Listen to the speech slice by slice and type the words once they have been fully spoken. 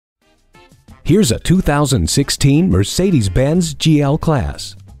Here's a 2016 Mercedes-Benz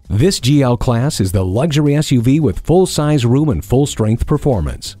GL-Class. This GL-Class is the luxury SUV with full-size room and full-strength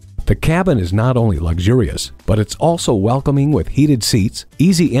performance. The cabin is not only luxurious, but it's also welcoming with heated seats,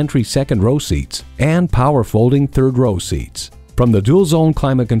 easy entry second-row seats, and power folding third-row seats. From the dual-zone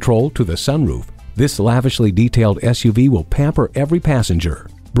climate control to the sunroof, this lavishly detailed SUV will pamper every passenger.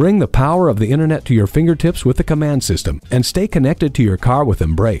 Bring the power of the internet to your fingertips with the command system and stay connected to your car with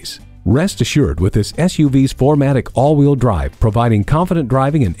Embrace. Rest assured with this SUV's 4MATIC all-wheel drive, providing confident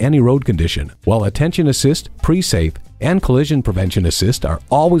driving in any road condition, while Attention Assist, Pre-Safe, and Collision Prevention Assist are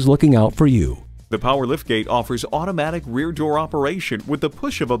always looking out for you. The power liftgate offers automatic rear door operation with the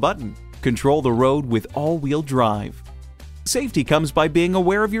push of a button. Control the road with all-wheel drive. Safety comes by being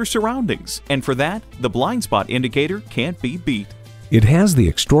aware of your surroundings, and for that, the blind spot indicator can't be beat. It has the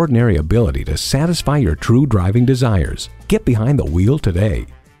extraordinary ability to satisfy your true driving desires. Get behind the wheel today.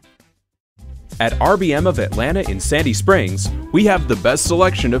 At RBM of Atlanta in Sandy Springs, we have the best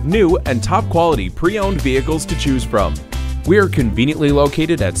selection of new and top-quality pre-owned vehicles to choose from. We are conveniently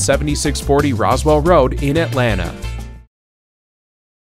located at 7640 Roswell Road in Atlanta.